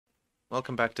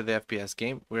welcome back to the FPS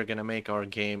game. We're gonna make our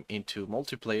game into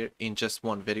multiplayer in just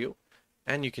one video,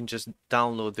 and you can just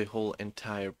download the whole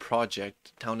entire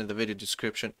project down in the video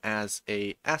description as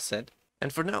a asset.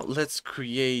 And for now, let's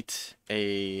create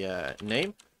a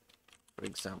name. For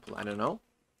example, I don't know,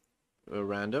 a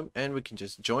random, and we can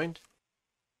just join.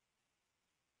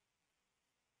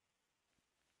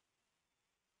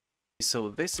 So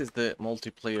this is the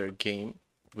multiplayer game.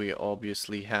 We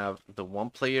obviously have the one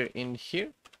player in here,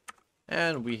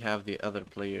 and we have the other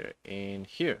player in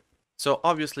here. So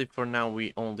obviously for now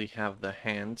we only have the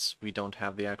hands, we don't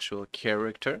have the actual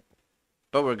character,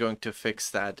 but we're going to fix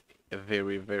that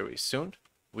very soon.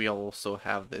 We also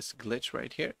have this glitch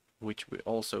right here, which we're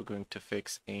also going to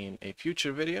fix in a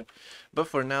future video. But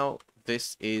for now,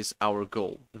 this is our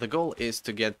goal. The goal is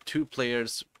to get two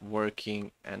players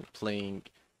working and playing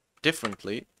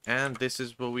differently, and this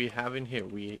is what we have in here.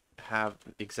 We have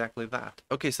exactly that.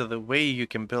 Okay, so the way you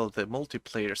can build the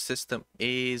multiplayer system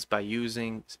is by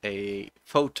using a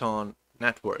photon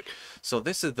network. So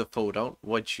this is the photon.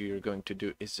 What you're going to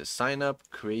do is just sign up,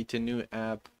 create a new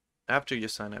app. After you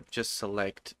sign up, just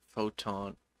select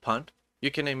photon punt.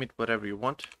 You can name it whatever you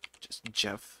want, just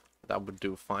Jeff, that would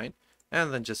do fine,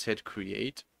 and then just hit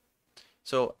create.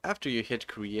 So after you hit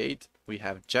create, we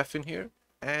have Jeff in here,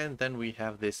 and then we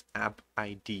have this app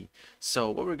ID. So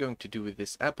what we're going to do with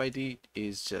this app ID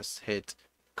is just hit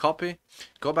copy,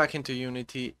 go back into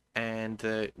Unity,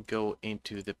 and go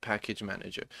into the package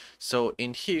manager. So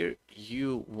in here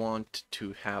you want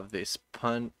to have this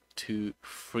Pun2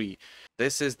 free.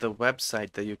 This is the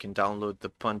website that you can download the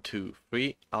Pun2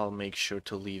 free. I'll make sure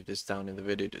to leave this down in the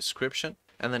video description.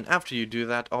 And then after you do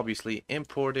that, obviously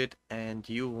import it, and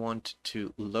you want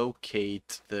to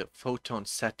locate the photon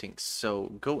settings.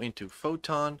 So go into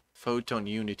photon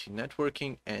Unity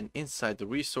networking, and inside the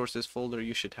resources folder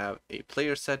you should have a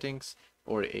player settings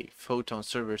or a photon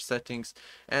server settings,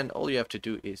 and all you have to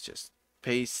do is just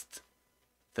paste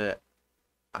the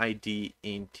ID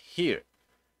in here,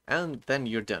 and then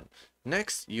you're done.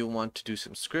 Next you want to do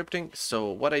some scripting.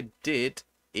 So what I did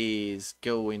is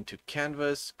go into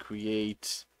canvas,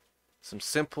 create some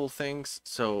simple things.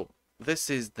 So this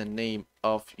is the name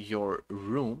of your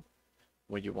room.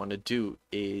 What you want to do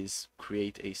is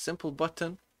create a simple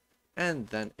button and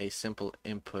then a simple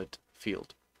input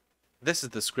field. This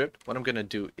is the script. What I'm going to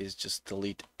do is just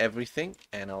delete everything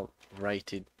and I'll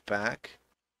write it back.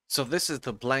 So this is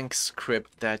the blank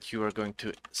script that you are going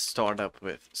to start up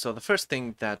with. So the first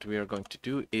thing that we are going to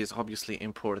do is obviously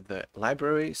import the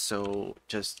library. So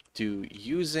just do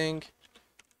using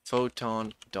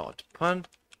photon.pun.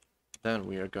 Then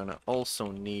we are going to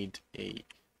also need a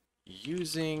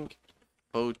using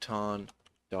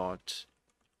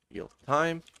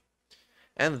photon.realtime.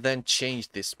 And then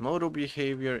change this mono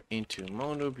behavior into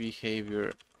mono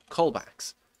behavior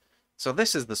callbacks. So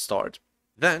this is the start.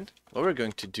 Then what we're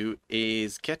going to do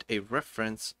is get a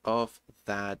reference of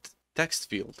that text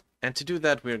field. And to do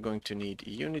that, we're going to need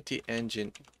Unity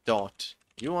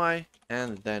engine.ui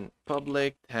and then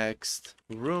public text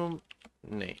room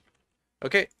name.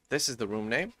 Okay, this is the room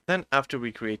name. Then after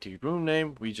we create a room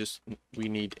name, we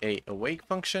need a awake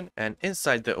function. And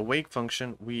inside the awake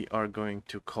function, we are going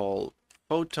to call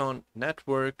photon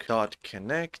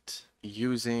network.connect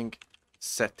using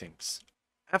settings.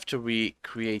 After we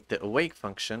create the awake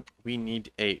function, we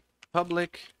need a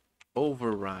public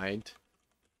override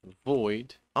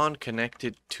void on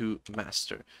connected to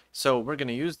master. So we're going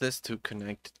to use this to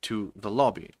connect to the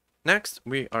lobby. Next,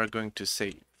 we are going to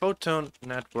say photon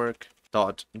network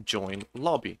dot join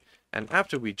lobby. And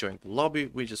after we join the lobby,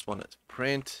 we just want to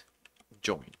print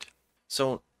joined.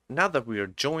 So now that we are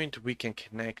joined, we can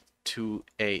connect to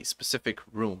a specific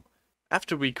room.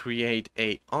 After we create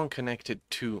a onConnected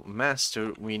to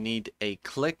master, we need a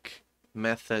click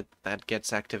method that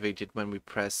gets activated when we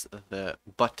press the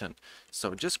button.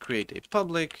 So just create a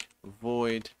public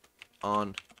void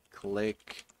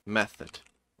onClick method,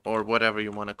 or whatever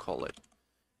you want to call it.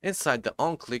 Inside the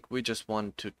onClick, we just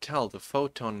want to tell the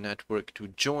photon network to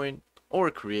join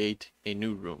or create a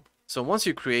new room. So once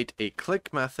you create a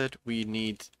click method, we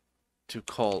need to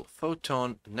call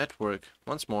photon network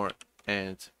once more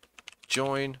and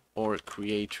join or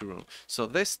create room. So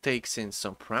this takes in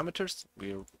some parameters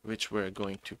which we're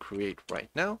going to create right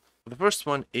now. The first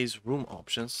one is room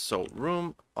options. So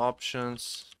room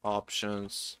options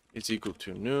is equal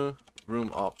to new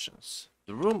room options.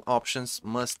 The room options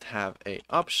must have a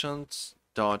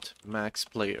options.max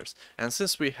players, and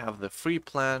since we have the free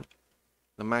plan,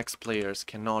 the max players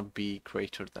cannot be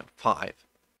greater than 5.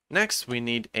 Next, we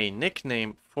need a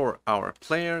nickname for our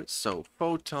player. So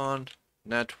photon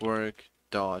network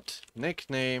dot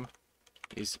nickname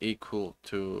is equal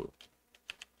to,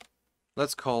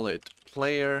 let's call it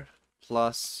player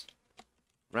plus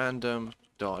random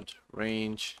dot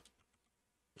range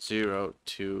 0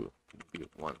 to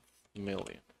 1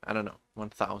 million. I don't know,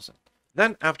 1000.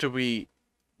 Then after we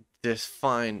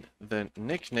define the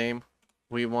nickname,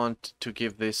 we want to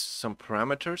give this some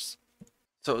parameters.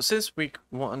 So since we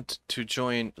want to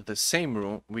join the same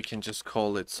room, we can just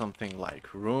call it something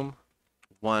like room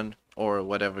 1 or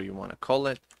whatever you want to call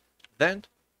it. Then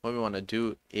what we want to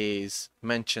do is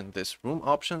mention this room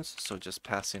options. So just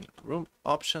pass in room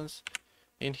options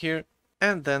in here.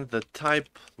 And then the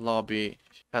type lobby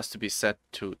has to be set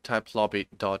to type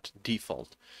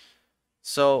lobby.default.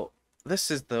 So this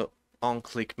is the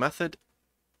onClick method.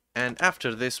 And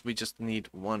after this, we just need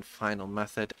one final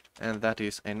method, and that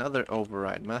is another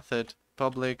override method,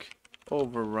 public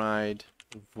override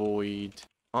void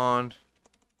on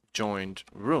joined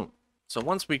room. So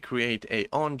once we create a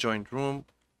on joined room,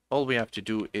 all we have to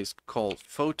do is call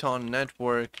photon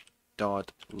network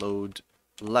dot load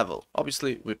level.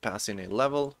 Obviously, we pass in a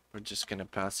level. We're just gonna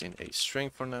pass in a string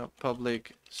for now,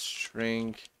 public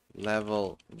string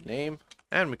level name,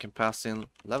 and we can pass in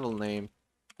level name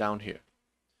down here.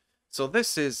 So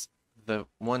this is the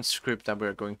one script that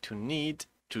we're going to need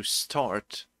to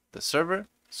start the server.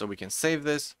 So we can save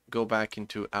this, go back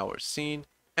into our scene,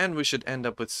 and we should end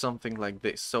up with something like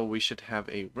this. So we should have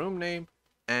a room name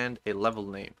and a level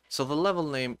name. So the level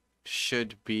name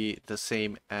should be the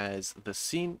same as the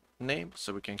scene name.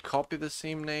 So we can copy the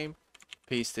scene name,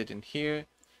 paste it in here,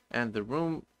 and the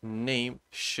room name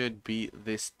should be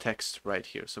this text right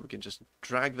here. So we can just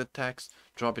drag the text,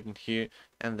 drop it in here,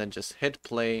 and then just hit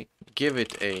play, give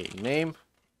it a name,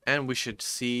 and we should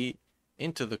see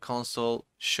into the console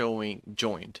showing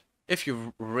joined, if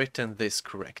you've written this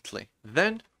correctly.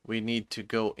 Then we need to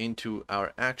go into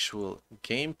our actual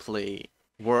gameplay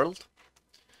world,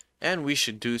 and we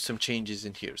should do some changes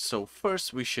in here. So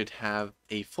first we should have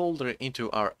a folder into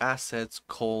our assets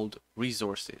called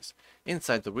resources.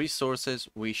 Inside the resources,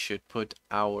 we should put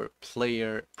our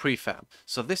player prefab.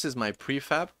 So this is my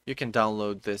prefab. You can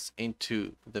download this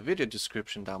into the video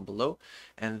description down below.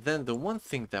 And then the one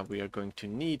thing that we are going to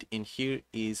need in here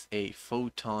is a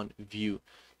photon view.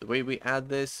 The way we add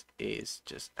this is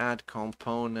just add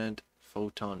component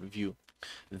photon view.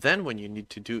 Then what you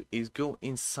need to do is go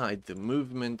inside the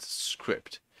movement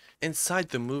script. Inside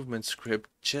the movement script,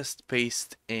 just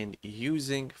paste in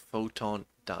using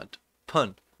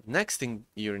photon.pun. Next thing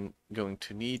you're going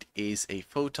to need is a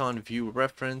photon view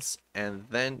reference, and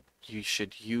then you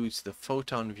should use the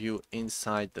photon view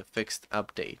inside the fixed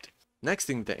update. Next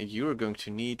thing that you're going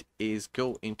to need is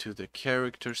go into the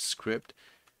character script,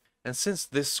 and since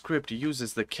this script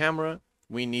uses the camera,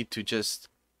 we need to just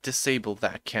disable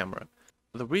that camera.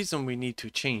 The reason we need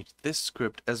to change this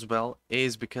script as well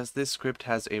is because this script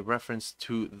has a reference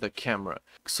to the camera.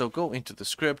 So go into the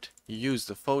script, use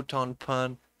the photon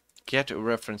pun, get a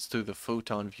reference to the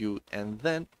photon view, and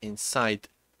then inside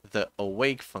the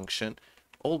awake function,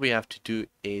 all we have to do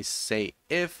is say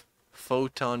if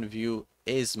photon view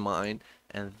is mine,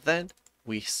 and then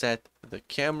we set the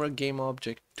camera game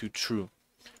object to true.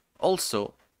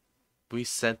 Also, we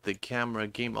set the camera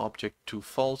game object to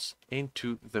false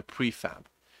into the prefab.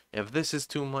 If this is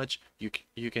too much,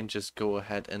 you can just go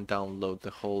ahead and download the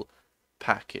whole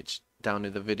package down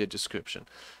in the video description.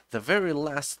 The very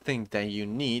last thing that you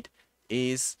need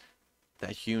is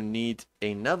that you need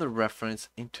another reference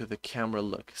into the camera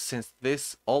look, since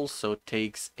this also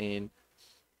takes in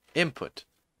input.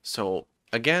 So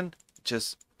again,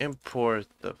 just import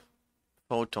the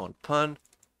photon pun,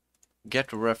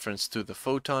 get a reference to the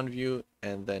photon view,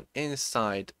 and then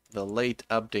inside the late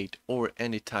update or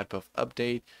any type of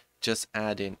update, just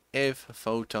add in if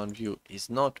photon view is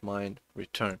not mine,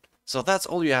 return. So that's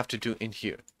all you have to do in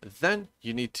here. Then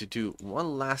you need to do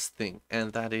one last thing,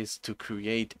 and that is to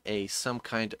create some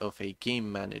kind of a game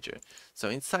manager. So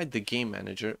inside the game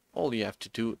manager, all you have to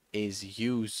do is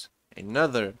use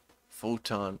another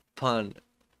photon pun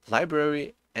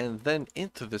library, and then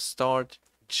into the start,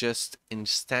 just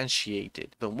instantiate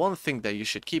it. The one thing that you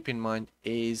should keep in mind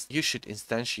is you should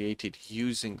instantiate it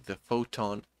using the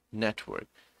photon network.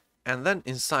 And then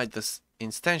inside this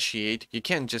instantiate, you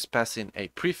can't just pass in a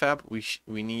prefab.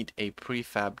 We need a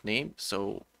prefab name,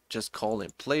 so just call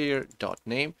in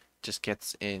player.name, just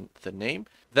gets in the name.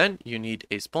 Then you need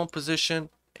a spawn position,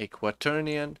 a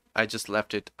quaternion, I just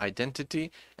left it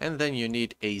identity, and then you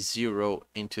need a 0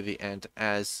 into the end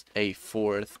as a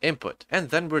fourth input. And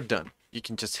then we're done. You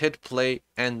can just hit play,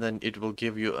 and then it will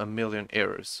give you a million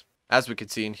errors. As we can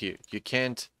see in here, you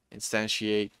can't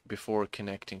instantiate before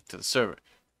connecting to the server.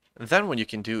 And then what you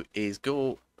can do is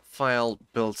go file,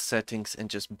 build settings, and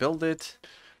just build it.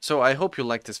 So I hope you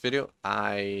liked this video.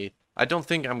 I don't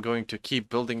think I'm going to keep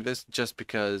building this just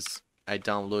because I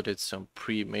downloaded some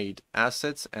pre-made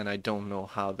assets and I don't know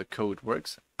how the code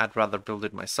works. I'd rather build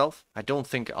it myself. I don't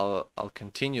think I'll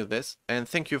continue this. And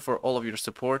thank you for all of your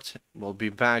support. We'll be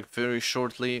back very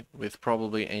shortly with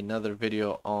probably another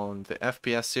video on the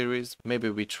FPS series. Maybe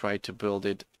we try to build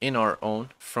it in our own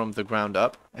from the ground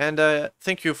up. And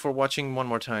thank you for watching one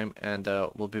more time, and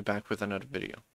we'll be back with another video.